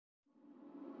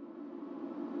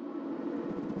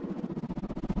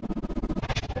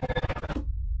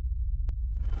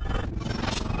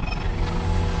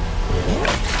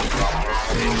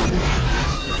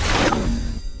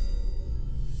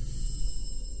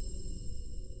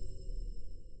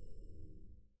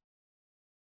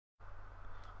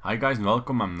Hi guys and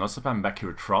welcome, I'm Nassab, I'm back here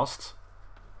with Frost.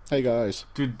 Hey guys.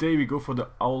 Today we go for the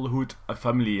Owlhoot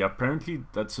family. Apparently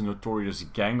that's a notorious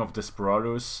gang of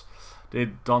desperados.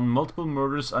 They've done multiple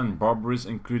murders and robberies,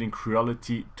 including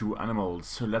cruelty to animals.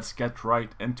 So let's get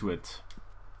right into it.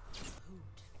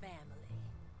 Hoot family.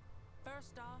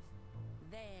 First off,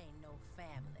 they ain't no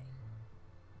family.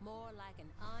 More like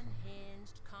an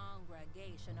unhinged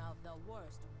congregation of the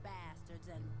worst bastards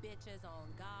and bitches on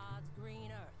God's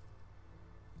green earth.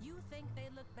 You think they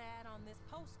look bad on this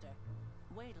poster?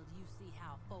 Wait till you see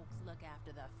how folks look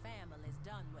after the family's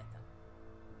done with them.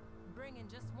 Bringing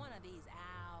just one of these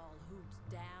Owlhoots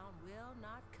down will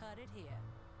not cut it here.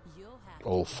 You'll have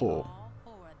All to get four. all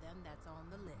four of them that's on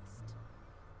the list.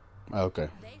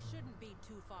 Okay. They shouldn't be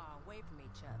too far away from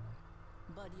each other,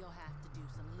 but you'll have to do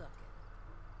some looking.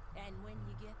 And when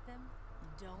you get them,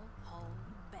 don't hold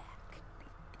back.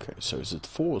 Okay, so is it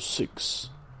 4 or 6?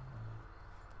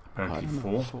 Apparently I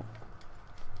don't know, 4.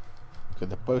 Okay,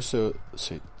 the poster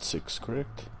said 6,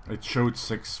 correct? It showed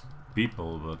 6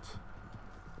 people, but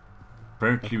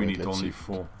apparently Okay, we need let's only see.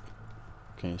 4.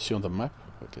 Can you see on the map?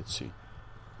 Wait, let's see.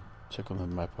 Check on the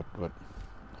map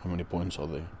how many points are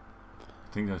there?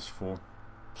 I think that's 4.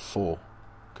 4.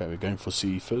 Okay, we're going for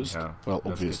C first. Yeah, Well, let's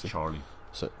get obviously. Charlie.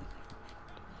 So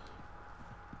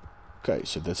okay,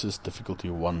 so this is difficulty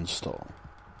 1 star.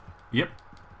 Yep.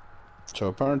 So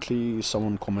apparently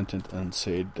someone commented and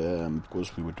said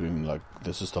because we were doing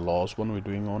this is the last one we're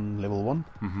doing on level 1.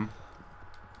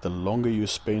 The longer you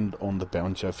spend on the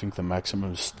bounty, I think the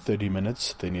maximum is 30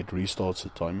 minutes, then it restarts the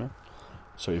timer.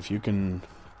 So if you can,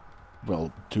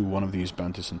 well, do one of these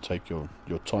bounties and take your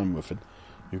time with it,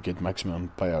 you get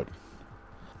maximum payout.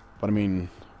 But I mean,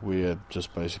 we're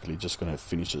just basically just going to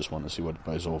finish this one and see what it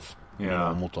pays off in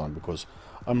normal time, because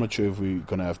I'm not sure if we're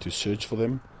going to have to search for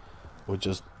them or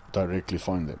just directly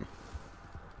find them.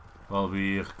 Well,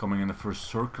 we're coming in the first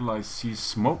circle. I see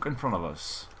smoke in front of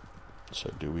us. So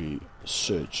do we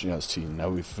search? Yeah, see, now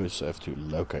we first have to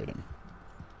locate him.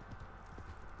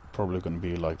 Probably going to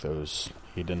be like those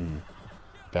hidden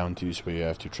bounties where you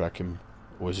have to track him.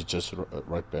 Or is it just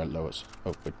right below us?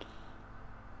 Oh, wait.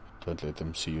 Don't let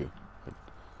them see you. Wait.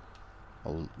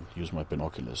 I'll use my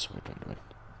binoculars. Wait.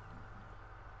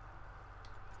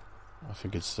 I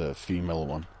think it's the female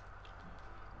one.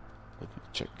 Let me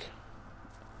check.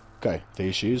 Okay,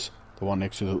 there she is. The one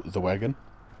next to the wagon.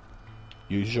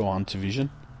 Use your hunter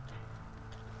vision.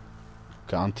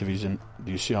 Okay, hunter vision.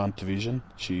 Do you see hunter vision?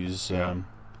 She's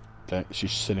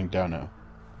she's sitting down now.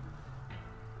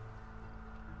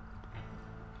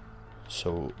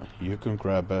 So you can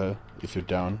grab her if you're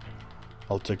down.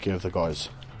 I'll take care of the guys.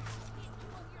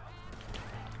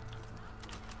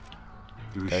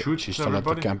 Do we Okay, shoot she's still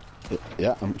everybody? at the camp.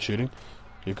 Yeah, I'm shooting.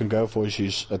 You can go for it.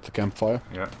 She's at the campfire.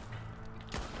 Yeah.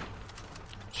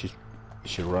 Is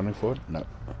she running for it? No.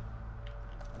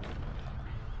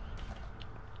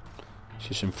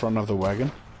 She's in front of the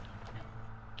wagon.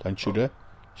 Don't shoot her.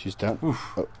 She's down.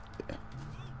 Oof. Oh, yeah.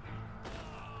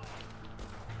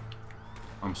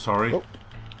 I'm sorry. Oh.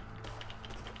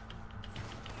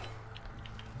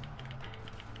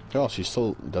 Yeah, she's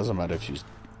still. It doesn't matter if she's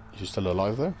still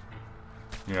alive though.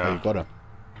 Yeah. Oh, you got her.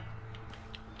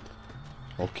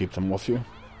 I'll keep them off you.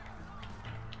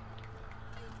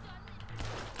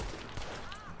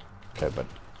 Okay, but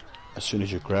as soon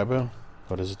as you grab her,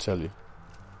 what does it tell you?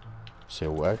 Say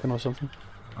a wagon or something?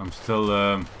 I'm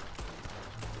still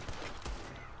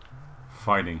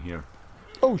fighting here.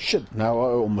 Oh shit! Now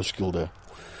I almost killed her.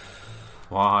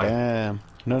 Why? Damn.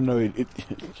 No, it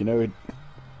you know, it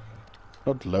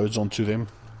not loads onto them,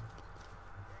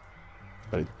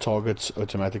 but it targets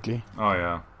automatically. Oh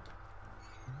yeah.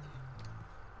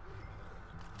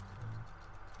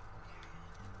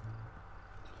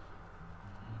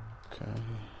 Okay.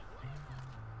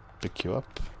 Pick you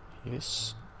up.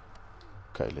 Yes.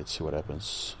 Okay, let's see what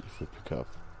happens if we pick up.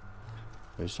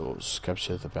 Resource.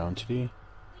 Capture the bounty.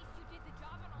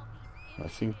 I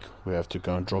think we have to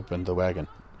go and drop in the wagon.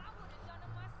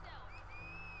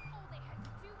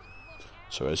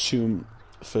 So I assume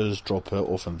first drop her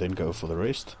off and then go for the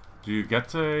rest. Do you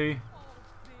get a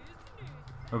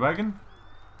wagon?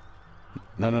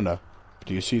 No.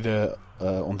 Do you see the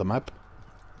on the map?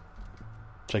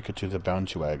 Take her to the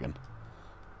bounty wagon.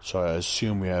 So I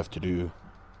assume we have to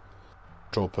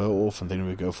drop her off and then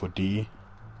we go for D.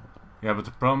 Yeah, but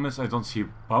the problem is I don't see a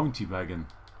bounty wagon.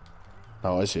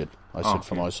 No, I see it. I see it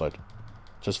from Okay. our side.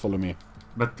 Just follow me.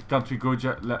 But can't we go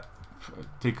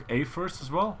take A first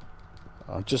as well?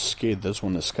 I'm just scared this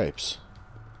one escapes.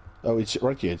 Oh, it's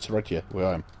right here. It's right here where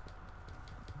I am.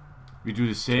 We do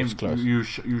the same. It's close. You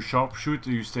sharpshoot.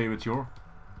 You stay with your.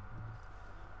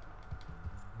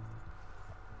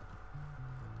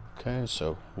 Okay,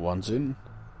 so one's in.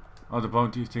 Oh, the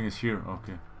bounty thing is here.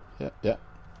 Okay. Yeah, yeah.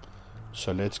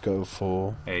 So let's go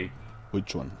for A.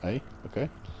 which one? A? Okay.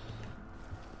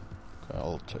 Okay,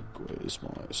 I'll take. Where's my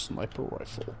sniper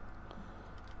rifle?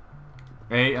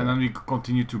 A, and then we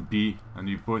continue to B, and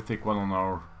we both take one on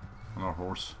our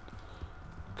horse.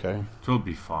 Okay. It will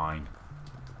be fine.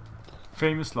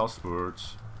 Famous last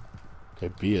words.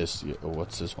 Okay, B is. Oh,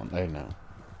 what's this one? A now.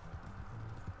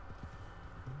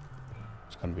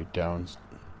 It's gonna be down.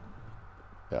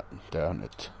 Yeah, down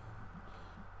it.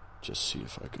 Just see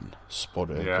if I can spot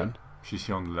her again. She's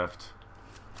here on the left.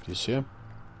 Do you see her?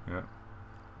 Yeah,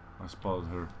 I spotted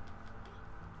her.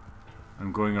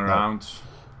 I'm going around.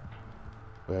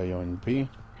 Where are you in B?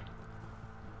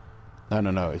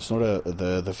 No, it's not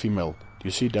the female. Do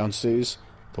you see downstairs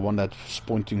the one that's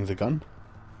pointing the gun?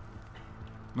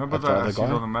 No, but I see it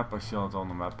on the map. I see it on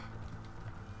the map.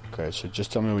 Okay, so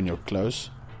just tell me when you're close.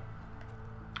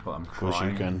 Well, I'm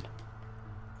trying.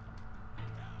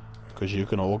 Because you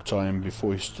can walk time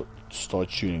before you start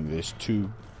shooting. There's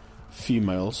two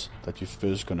females that you're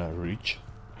first gonna reach.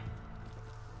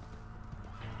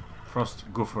 Frost,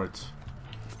 go for it.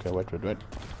 Okay, wait.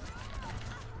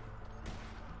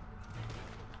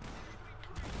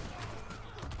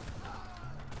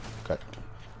 Okay.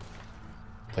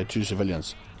 They're two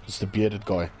civilians. It's the bearded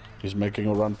guy. He's making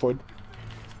a run for it.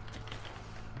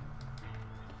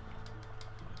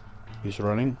 He's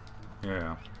running.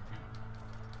 Yeah.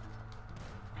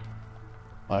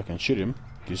 I can shoot him.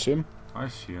 Do you see him? I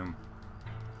see him.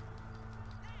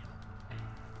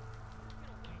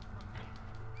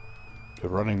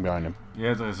 You're running behind him.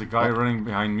 Yeah, there's a guy running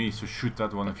behind me, so shoot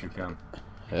that one if you can.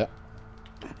 Yeah.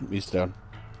 He's down.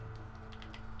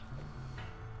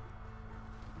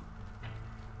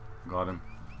 Got him.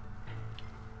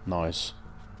 Nice.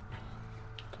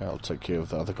 Okay, I'll take care of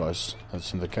the other guys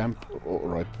that's in the camp or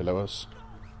right below us.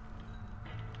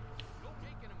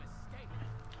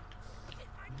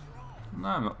 No,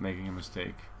 I'm not making a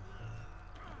mistake.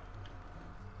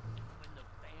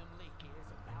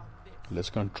 Let's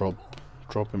go and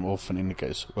drop him off in any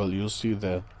case. Well, you'll see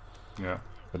the... Yeah.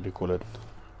 What do you call it?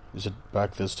 Is it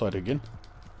back this side again?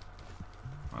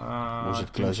 Or is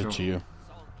it closer to you?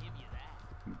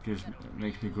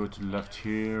 Makes me go to the left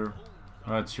here.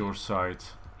 That's your side.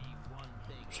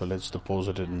 So let's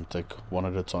deposit it and take one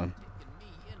at a time.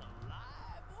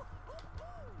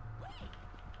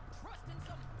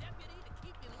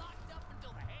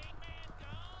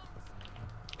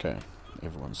 Okay,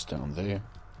 everyone's down there.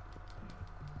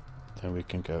 Then we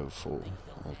can go for...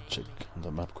 I'll check the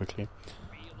map quickly.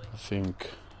 I think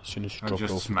as soon as you drop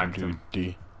it off, we can do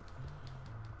D.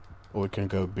 Or we can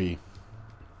go B.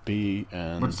 B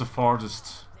and... What's the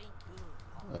farthest?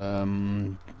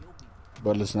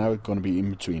 Well, it's now going to be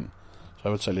in between. So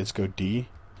I would say let's go D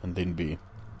and then B.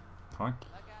 Fine.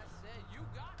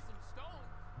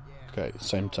 Okay,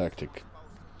 same tactic.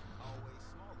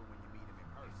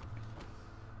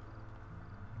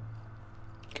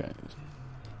 Okay.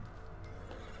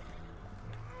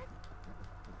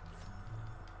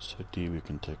 So D, we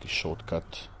can take a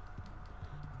shortcut.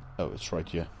 Oh, it's right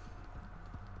here.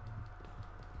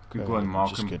 Could go and mark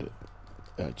just him. Get it.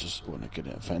 I just want to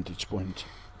get a vantage point.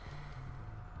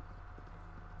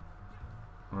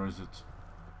 Where is it?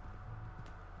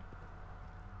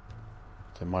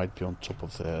 They might be on top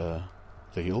of the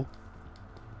hill.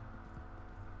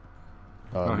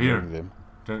 Oh, I'm here. hearing them.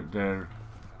 There.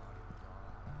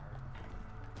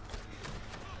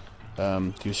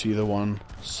 Do you see the one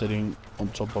sitting on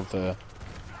top of the...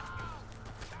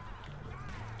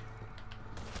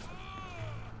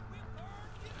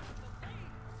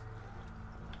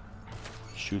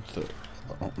 Shoot the...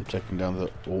 Oh, I'm taking down the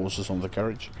horses on the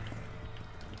carriage.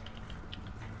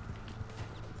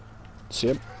 See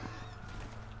him?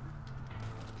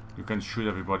 You can shoot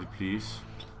everybody, please.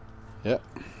 Yeah.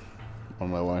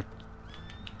 On my way.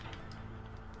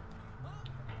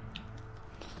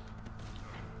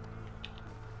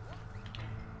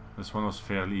 This one was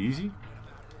fairly easy.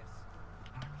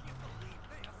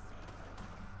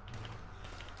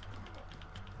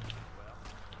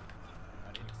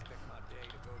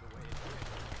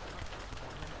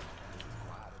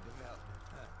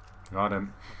 Got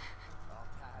him.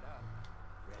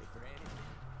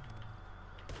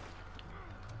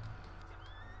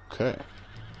 Okay.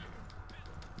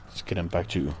 Let's get him back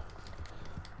to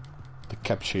the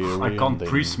capture area. I can't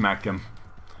pre-smack him.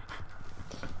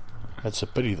 That's a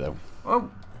pity though. Oh!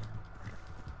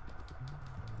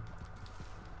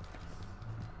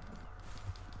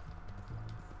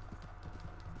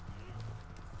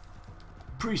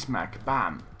 Pre-smack,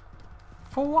 bam!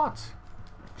 For what?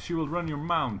 She will run your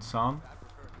mount, son.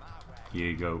 Here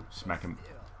you go, smack him.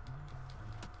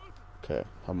 Okay,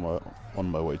 I'm on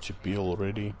my way to B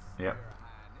already. Yep.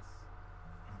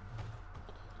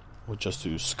 Or just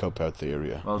to scope out the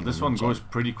area. Well, this one goes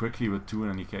pretty quickly with 2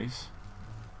 in any case.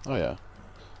 Oh yeah.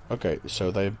 Okay,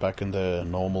 so they're back in the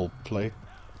normal place.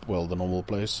 Well, the normal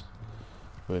place.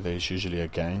 Where there's usually a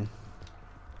gang.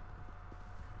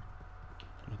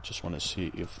 I just want to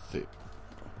see if they...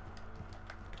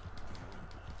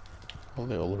 Well,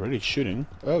 they're already shooting.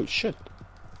 Oh shit!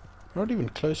 Not even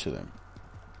close to them.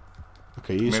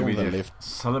 Okay, he's Maybe on the left.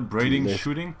 Celebrating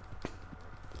shooting?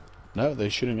 No, they're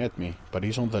shooting at me, but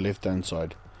he's on the left-hand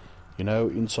side. You know,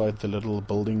 inside the little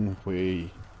building where you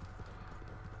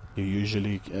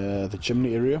usually... the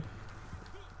chimney area?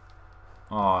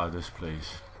 Ah, this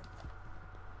place.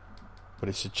 But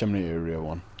it's a chimney area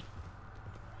one.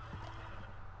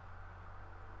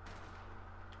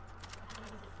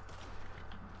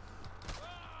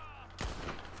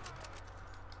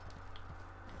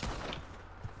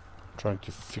 Trying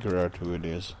to figure out who it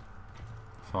is.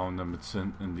 Found them, it's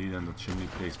indeed in the chimney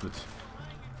place, but...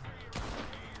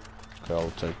 Okay, I'll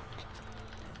take...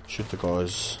 Shoot the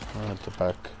guys at the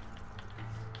back.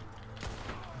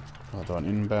 Another one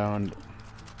inbound.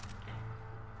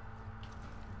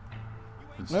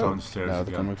 It's No, downstairs now they're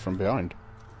again. coming from behind.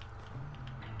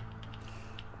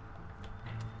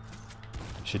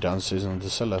 Is she downstairs in the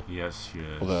cellar? Yes, she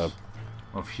is. Or the...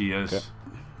 Of he is. Okay.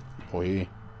 Or he?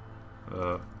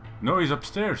 No, he's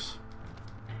upstairs.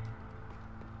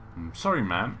 Sorry,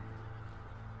 ma'am.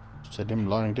 Is that him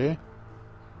lying there?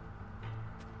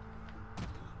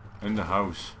 In the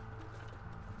house.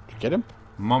 Did you get him?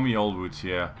 Mommy Owlhoot,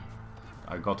 yeah.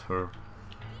 I got her.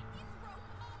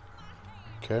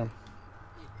 Okay.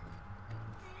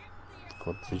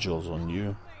 Got visuals on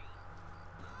you.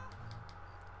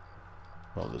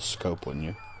 Well, the scope on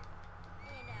you.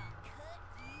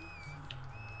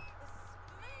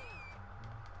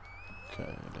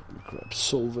 Okay, let me grab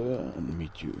silver and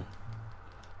meet you.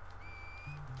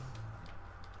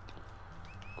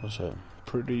 Because I'm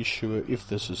pretty sure if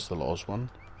this is the last one,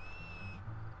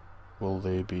 will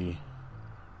there be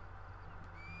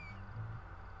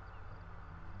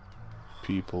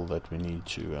people that we need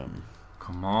to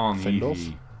Come on, fend off?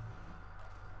 Evie.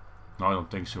 No, I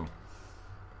don't think so.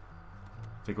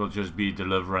 I think we'll just be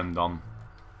deliver and done.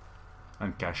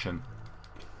 And cash in.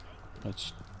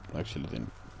 That's actually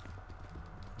then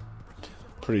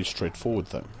pretty straightforward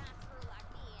though.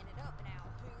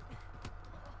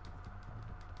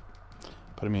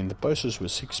 But I mean, the bosses were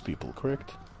 6 people,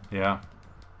 correct? Yeah.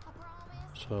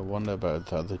 So I wonder about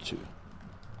the other 2.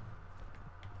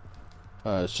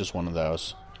 It's just one of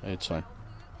those. It's fine.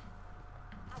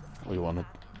 We want it.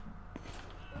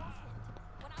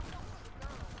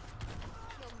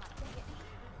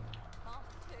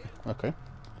 Okay.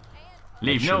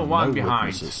 Leave Actually, no one no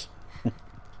behind. witnesses.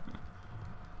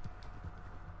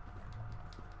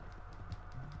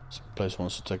 This place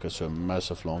wants to take us to a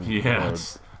massive long Yeah, road.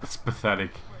 it's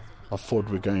pathetic. I thought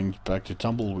we're going back to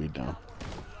Tumbleweed now.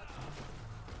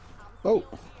 Oh!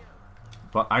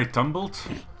 But I tumbled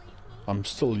I'm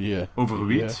still here. over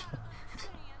Yeah. wheat.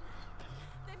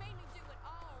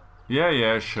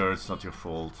 Yeah, sure, it's not your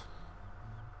fault.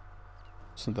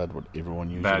 Isn't that what everyone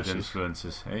usually Bad says?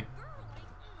 influences, hey?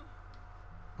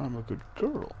 I'm a good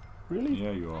girl. Really?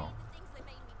 Yeah, you are.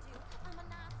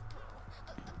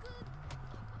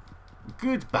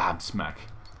 Good bad smack.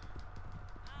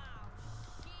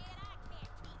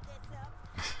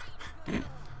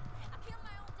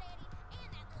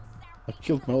 I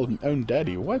killed my own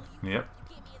daddy. What? Yep.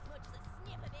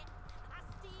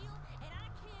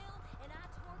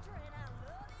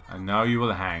 And now you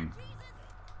will hang.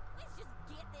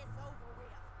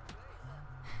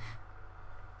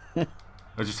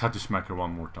 I just had to smack her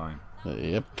one more time.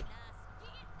 Yep.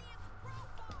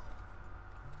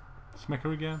 Smack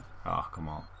her again? Ah, come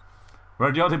on. Where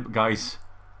are the other guys?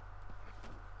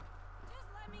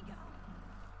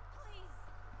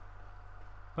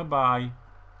 Bye-bye.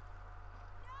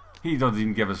 He doesn't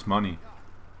even give us money.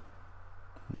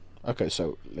 Okay,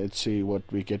 so let's see what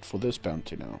we get for this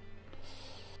bounty now.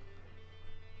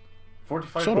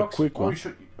 45 It's not a bucks? quick one.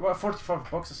 Well, 45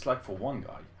 bucks is like for one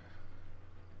guy.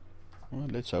 Well,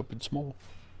 let's hope it's more.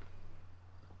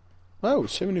 Oh,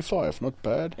 75, not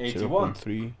bad. 81.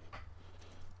 0.3.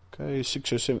 Okay,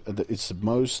 6 or 7. It's the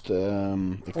most For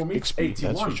me, it's XP,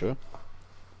 that's for 81. sure.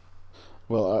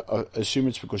 Well, I assume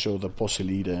it's because you're the posse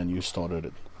leader and you started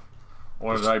it.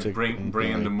 Or Just did I take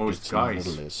bring in the most it's a little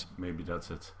guys? less. Maybe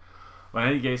that's it. But in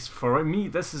any case, for me,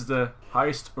 this is the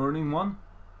highest earning one.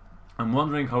 I'm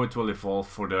wondering how it will evolve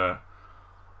for the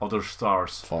other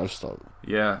stars. 5-star.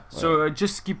 Yeah. So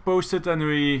just keep posted, and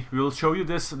we will show you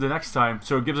this the next time.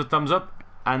 So give us a thumbs up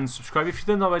and subscribe if you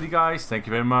didn't already, guys. Thank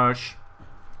you very much.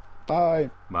 Bye.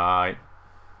 Bye.